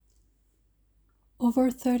Over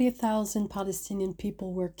 30,000 Palestinian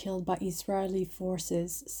people were killed by Israeli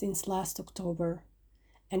forces since last October,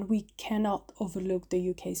 and we cannot overlook the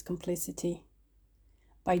UK's complicity.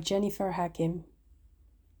 By Jennifer Hakim.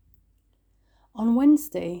 On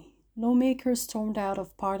Wednesday, lawmakers stormed out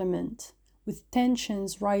of Parliament, with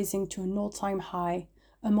tensions rising to an all-time high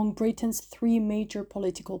among Britain's three major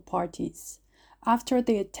political parties, after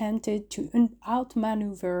they attempted to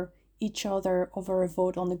outmaneuver each other over a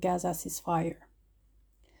vote on the Gaza ceasefire.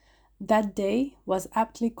 That day was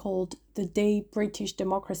aptly called the day British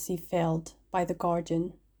democracy failed by The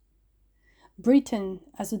Guardian. Britain,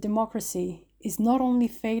 as a democracy, is not only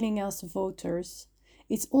failing us voters,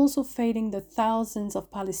 it's also failing the thousands of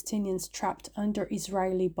Palestinians trapped under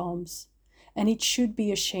Israeli bombs, and it should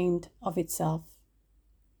be ashamed of itself.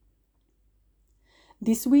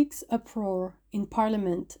 This week's uproar in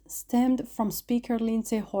Parliament stemmed from Speaker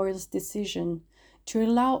Lindsay Hoyle's decision to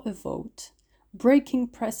allow a vote, breaking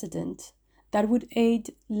precedent, that would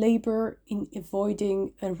aid Labour in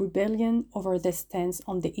avoiding a rebellion over their stance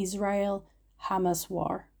on the Israel-Hamas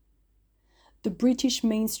war. The British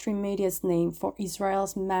mainstream media's name for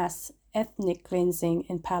Israel's mass ethnic cleansing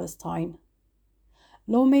in Palestine.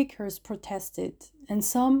 Lawmakers protested, and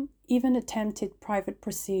some even attempted private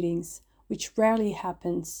proceedings, which rarely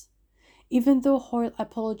happens. Even though Hoyle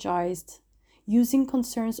apologized, using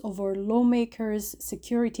concerns over lawmakers'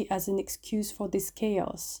 security as an excuse for this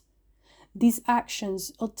chaos. These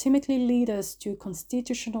actions ultimately lead us to a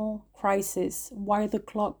constitutional crisis while the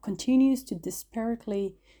clock continues to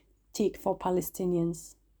desperately tick for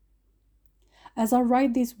Palestinians. As I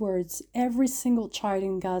write these words, every single child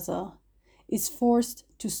in Gaza is forced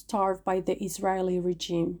to starve by the Israeli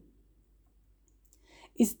regime.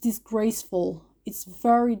 It's disgraceful. It's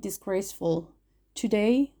very disgraceful.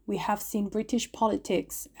 Today, we have seen British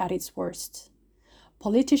politics at its worst.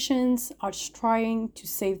 Politicians are trying to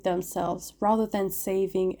save themselves rather than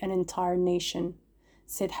saving an entire nation,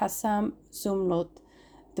 said Hassam Zumlot,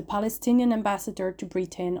 the Palestinian ambassador to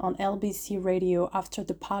Britain, on LBC radio after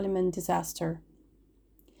the Parliament disaster.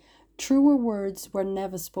 Truer words were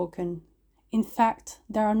never spoken. In fact,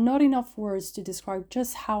 there are not enough words to describe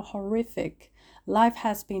just how horrific life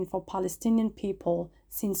has been for Palestinian people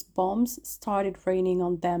since bombs started raining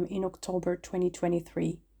on them in October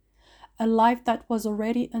 2023. A life that was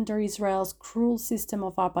already under Israel's cruel system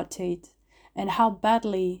of apartheid, and how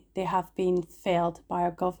badly they have been failed by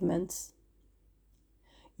our governments.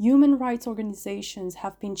 Human rights organizations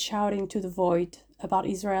have been shouting to the void about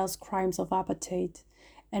Israel's crimes of apartheid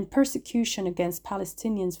and persecution against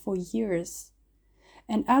Palestinians for years.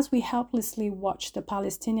 And as we helplessly watch the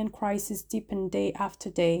Palestinian crisis deepen day after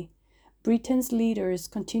day, Britain's leaders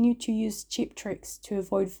continue to use cheap tricks to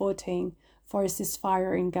avoid voting for a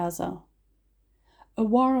ceasefire in Gaza. A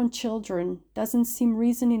war on children doesn't seem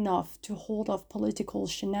reason enough to hold off political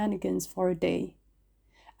shenanigans for a day.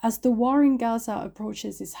 As the war in Gaza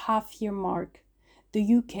approaches its half-year mark,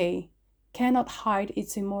 the UK cannot hide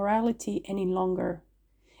its immorality any longer.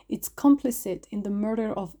 It's complicit in the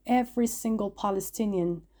murder of every single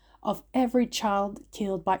Palestinian, of every child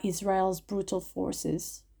killed by Israel's brutal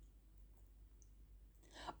forces.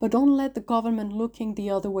 But don't let the government looking the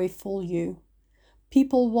other way fool you.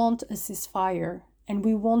 People want a ceasefire, and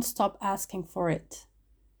we won't stop asking for it.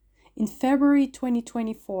 In February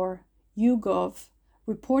 2024, YouGov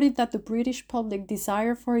reported that the British public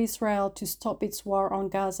desire for Israel to stop its war on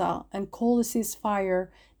Gaza and call a ceasefire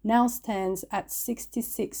now stands at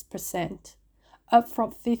 66%, up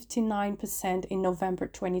from 59% in November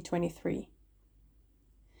 2023.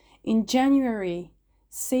 In January,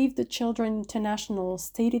 Save the Children International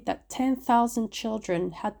stated that 10,000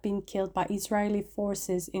 children had been killed by Israeli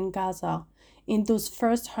forces in Gaza in those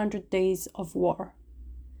first 100 days of war.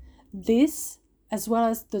 This, as well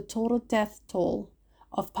as the total death toll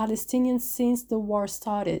of Palestinians since the war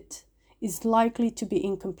started, is likely to be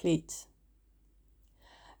incomplete.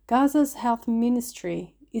 Gaza's health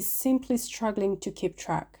ministry is simply struggling to keep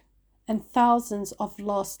track, and thousands of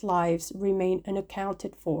lost lives remain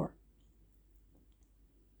unaccounted for.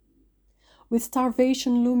 With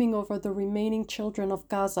starvation looming over the remaining children of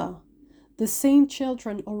Gaza, the same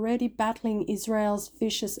children already battling Israel's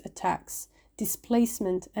vicious attacks,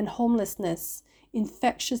 displacement and homelessness,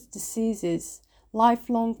 infectious diseases,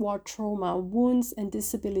 lifelong war trauma, wounds and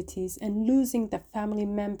disabilities, and losing their family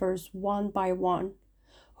members one by one.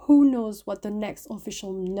 Who knows what the next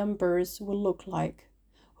official numbers will look like?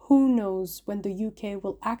 Who knows when the UK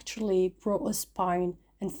will actually grow a spine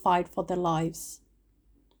and fight for their lives?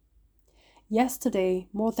 Yesterday,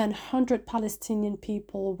 more than 100 Palestinian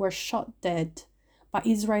people were shot dead by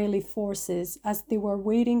Israeli forces as they were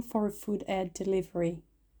waiting for a food aid delivery.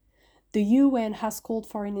 The UN has called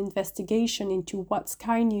for an investigation into what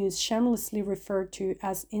Sky News shamelessly referred to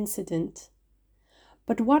as incident.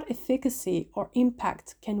 But what efficacy or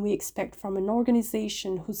impact can we expect from an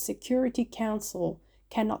organization whose Security Council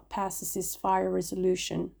cannot pass a ceasefire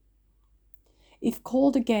resolution? If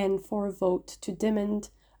called again for a vote to demand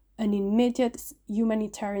an immediate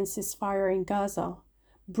humanitarian ceasefire in Gaza,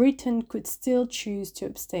 Britain could still choose to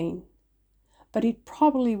abstain. But it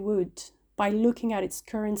probably would, by looking at its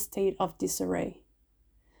current state of disarray.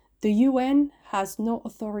 The UN has no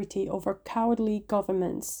authority over cowardly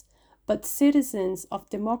governments, but citizens of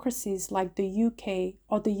democracies like the UK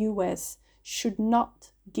or the US should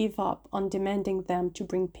not give up on demanding them to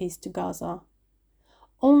bring peace to Gaza.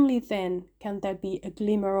 Only then can there be a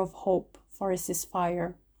glimmer of hope for a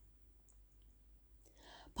ceasefire.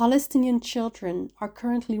 Palestinian children are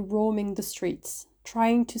currently roaming the streets,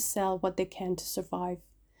 trying to sell what they can to survive,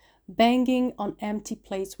 banging on empty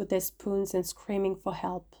plates with their spoons and screaming for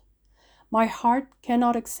help. My heart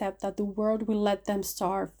cannot accept that the world will let them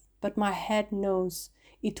starve, but my head knows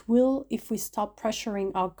it will if we stop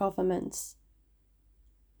pressuring our governments.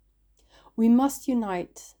 We must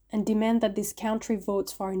unite and demand that this country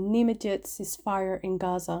votes for an immediate ceasefire in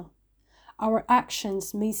Gaza. Our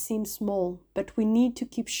actions may seem small, but we need to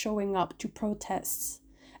keep showing up to protests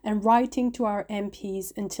and writing to our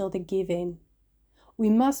MPs until they give in. We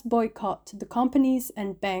must boycott the companies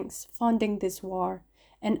and banks funding this war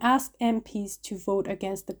and ask MPs to vote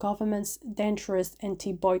against the government's dangerous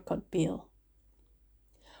anti-boycott bill.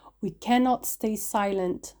 We cannot stay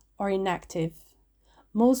silent or inactive.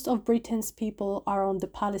 Most of Britain's people are on the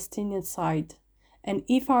Palestinian side, and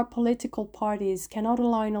if our political parties cannot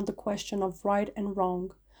align on the question of right and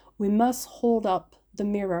wrong, we must hold up the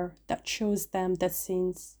mirror that shows them their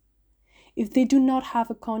sins. If they do not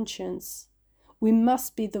have a conscience, we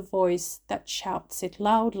must be the voice that shouts it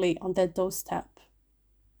loudly on their doorstep.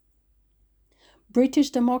 British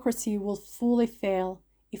democracy will fully fail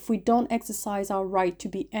if we don't exercise our right to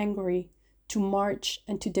be angry, to march,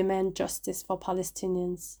 and to demand justice for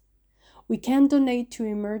Palestinians. We can donate to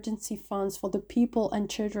emergency funds for the people and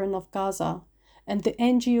children of Gaza and the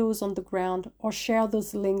NGOs on the ground, or share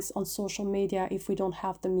those links on social media if we don't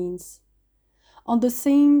have the means. On the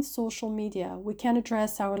same social media, we can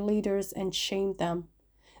address our leaders and shame them.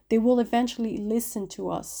 They will eventually listen to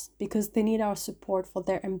us because they need our support for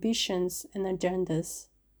their ambitions and agendas.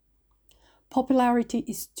 Popularity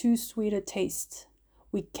is too sweet a taste.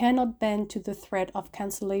 We cannot bend to the threat of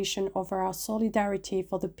cancellation over our solidarity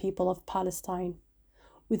for the people of Palestine.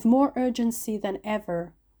 With more urgency than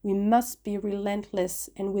ever, we must be relentless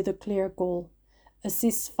and with a clear goal: a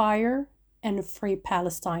ceasefire and a free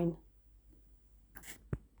Palestine.